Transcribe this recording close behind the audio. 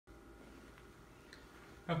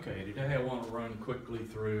Okay, today I want to run quickly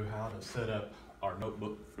through how to set up our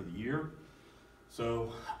notebook for the year.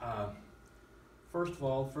 So, first of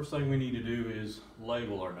all, first thing we need to do is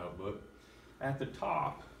label our notebook. At the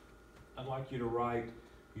top, I'd like you to write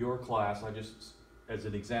your class. As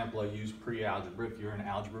an example, I use pre-algebra. If you're in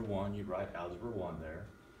Algebra 1, you write Algebra 1 there.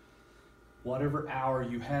 Whatever hour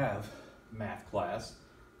you have math class,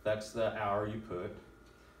 that's the hour you put.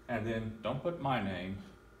 And then don't put my name,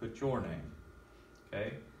 put your name.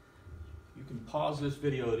 Okay, you can pause this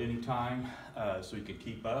video at any time so you can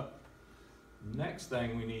keep up. Next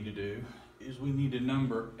thing we need to do is we need to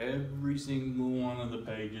number every single one of the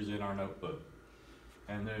pages in our notebook.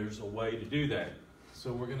 And there's a way to do that.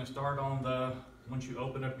 So we're going to start on once you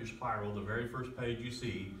open up your spiral, the very first page you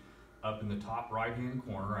see, up in the top right hand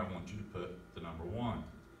corner, I want you to put the number 1.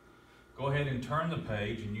 Go ahead and turn the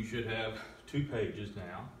page and you should have 2 pages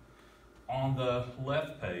now. On the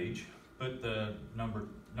left page, put the number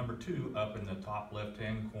 2 up in the top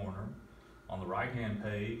left-hand corner. On the right-hand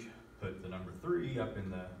page, put the number 3 up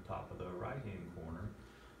in the top of the right-hand corner.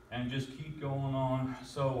 And just keep going on,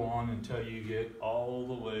 so on, until you get all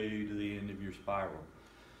the way to the end of your spiral.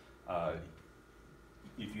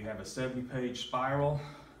 If you have a 70-page spiral,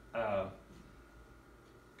 go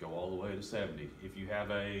all the way to 70. If you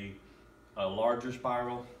have a larger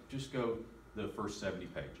spiral, just go the first 70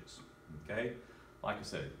 pages, okay? Like I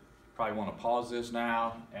said, probably want to pause this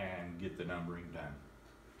now and get the numbering done.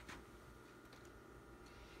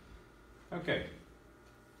 Okay,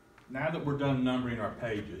 now that we're done numbering our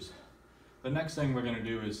pages, the next thing we're going to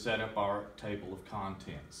do is set up our table of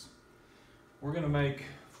contents. We're going to make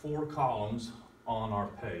 4 columns on our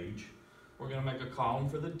page. We're going to make a column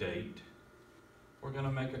for the date. We're going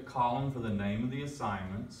to make a column for the name of the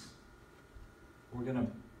assignments. We're going to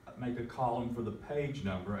make a column for the page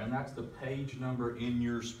number, and that's the page number in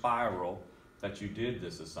your spiral that you did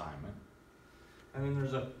this assignment. And then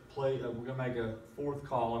there's we're going to make a 4th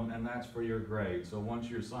column, and that's for your grade. So once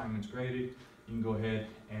your assignment's graded, you can go ahead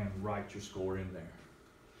and write your score in there.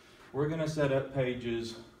 We're going to set up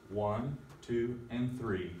pages 1, 2, and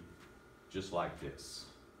 3 just like this.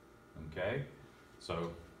 Okay?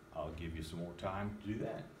 So I'll give you some more time to do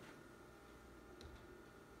that.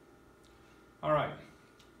 All right.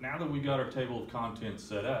 Now that we got our table of contents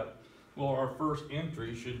set up, well, our first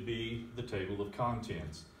entry should be the table of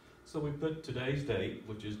contents. So we put today's date,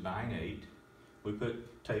 which is 9/8. We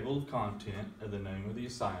put table of content and the name of the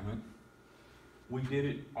assignment. We did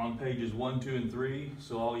it on pages 1, 2, and 3,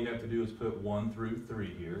 so all you have to do is put 1 through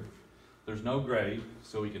 3 here. There's no grade,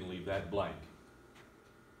 so we can leave that blank.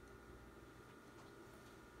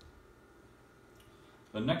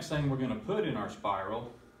 The next thing we're going to put in our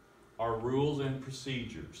spiral are rules and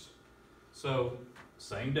procedures. So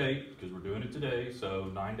same date, because we're doing it today,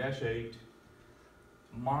 so 9-8.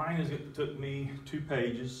 It took me 2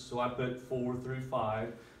 pages, so I put 4 through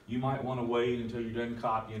 5. You might want to wait until you're done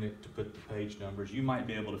copying it to put the page numbers. You might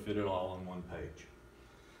be able to fit it all on one page.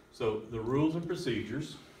 So the rules and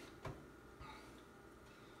procedures.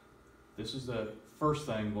 This is the first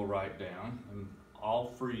thing we'll write down, and I'll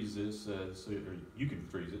freeze this, or you can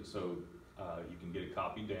freeze it so you can get it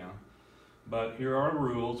copied down. But here are our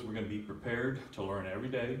rules. We're going to be prepared to learn every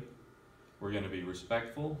day. We're going to be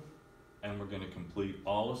respectful, and we're going to complete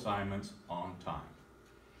all assignments on time.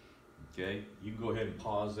 Okay, you can go ahead and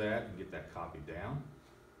pause that and get that copied down.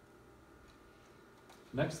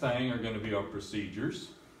 Next thing are going to be our procedures.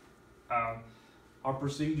 Our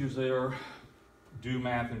procedures are do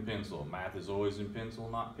math in pencil. Math is always in pencil,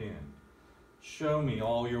 not pen. Show me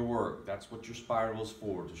all your work. That's what your spiral is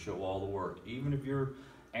for, to show all the work. Even if you're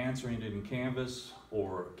answering it in Canvas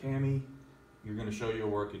or Kami, you're going to show your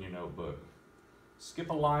work in your notebook. Skip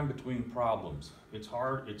a line between problems. It's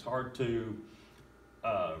hard to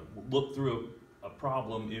look through a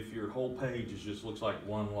problem if your whole page just looks like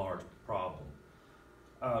one large problem.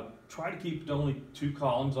 Try to keep only 2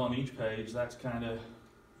 columns on each page. That's kind of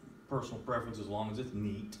personal preference as long as it's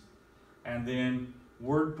neat. And then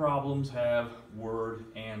word problems have word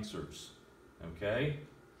answers. Okay?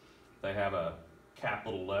 They have a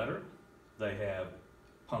capital letter, they have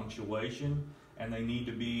punctuation, and they need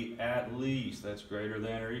to be at least, that's greater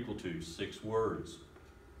than or equal to, 6 words.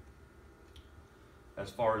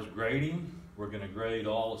 As far as grading, we're going to grade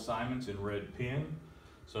all assignments in red pen.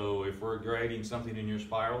 So if we're grading something in your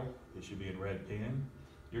spiral, it should be in red pen.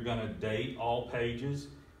 You're going to date all pages,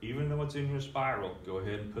 even though it's in your spiral. Go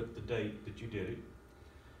ahead and put the date that you did it.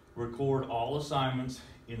 Record all assignments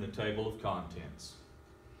in the table of contents.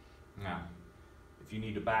 Now, if you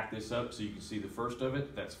need to back this up so you can see the first of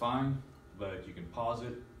it, that's fine, but you can pause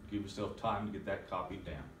it, give yourself time to get that copied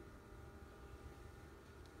down.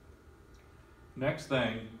 Next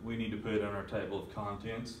thing we need to put on our table of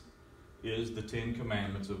contents is the 10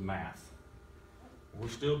 Commandments of Math. We're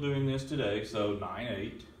still doing this today, so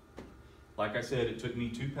 9-8. Like I said, it took me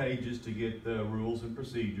 2 pages to get the rules and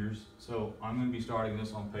procedures, so I'm going to be starting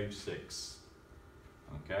this on page 6.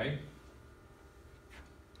 Okay?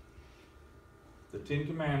 The 10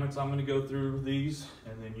 Commandments, I'm going to go through these,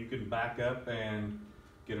 and then you can back up and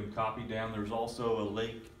get them copied down. There's also a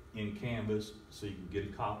link in Canvas, so you can get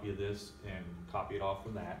a copy of this and copy it off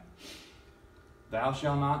from that. Thou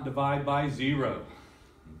shalt not divide by 0.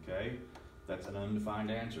 Okay? That's an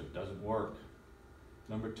undefined answer. It doesn't work.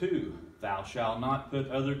 Number 2, thou shalt not put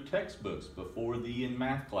other textbooks before thee in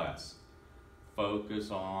math class.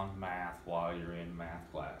 Focus on math while you're in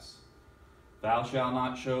math class. Thou shalt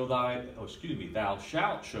not show thou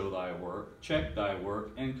shalt show thy work, check thy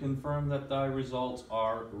work, and confirm that thy results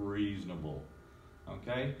are reasonable.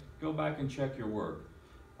 Okay? Go back and check your work.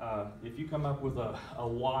 If you come up with a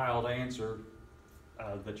wild answer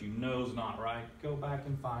that you know is not right, go back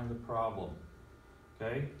and find the problem.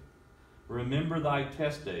 Okay? Remember thy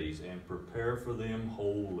test days and prepare for them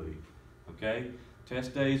wholly. Okay?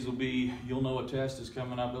 Test days will be, you'll know a test is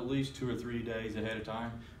coming up at least 2 or 3 days ahead of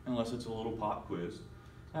time, unless it's a little pop quiz.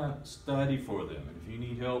 Study for them. And if you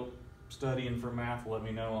need help studying for math, let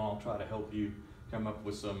me know and I'll try to help you come up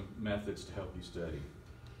with some methods to help you study.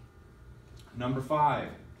 Number 5,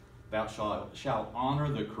 thou shalt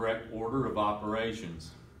honor the correct order of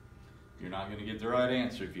operations. You're not going to get the right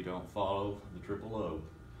answer if you don't follow the triple O.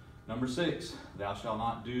 Number 6, thou shalt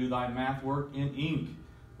not do thy math work in ink.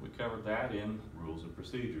 We covered that in rules and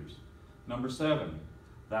procedures. Number 7,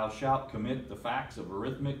 thou shalt commit the facts of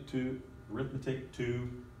arithmetic to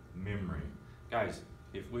memory. Guys,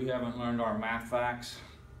 if we haven't learned our math facts,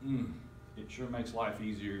 it sure makes life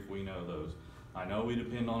easier if we know those. I know we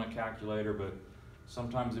depend on a calculator, but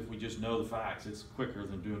sometimes if we just know the facts, it's quicker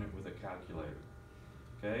than doing it with a calculator.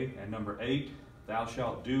 Okay, and number 8, thou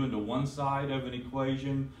shalt do unto one side of an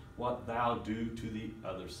equation what thou do to the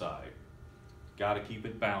other side. Got to keep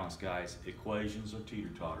it balanced, guys. Equations are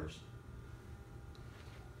teeter-totters.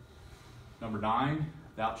 Number 9,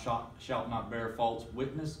 thou shalt not bear false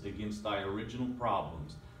witness against thy original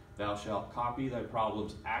problems. Thou shalt copy thy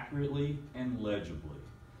problems accurately and legibly.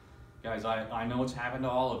 Guys, I know it's happened to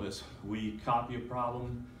all of us. We copy a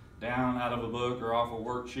problem down out of a book or off a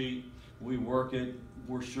worksheet. We work it.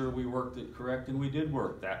 We're sure we worked it correct, and we did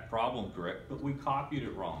work that problem correct, but we copied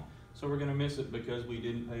it wrong. So we're going to miss it because we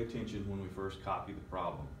didn't pay attention when we first copied the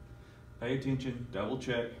problem. Pay attention, double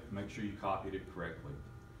check, make sure you copied it correctly.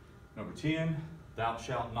 Number 10, thou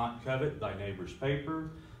shalt not covet thy neighbor's paper,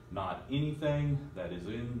 not anything that is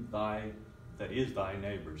thy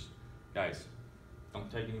neighbor's. Guys, don't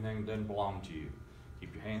take anything that doesn't belong to you.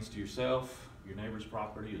 Keep your hands to yourself. Your neighbor's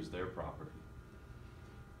property is their property.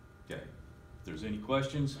 Okay, if there's any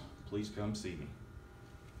questions, please come see me.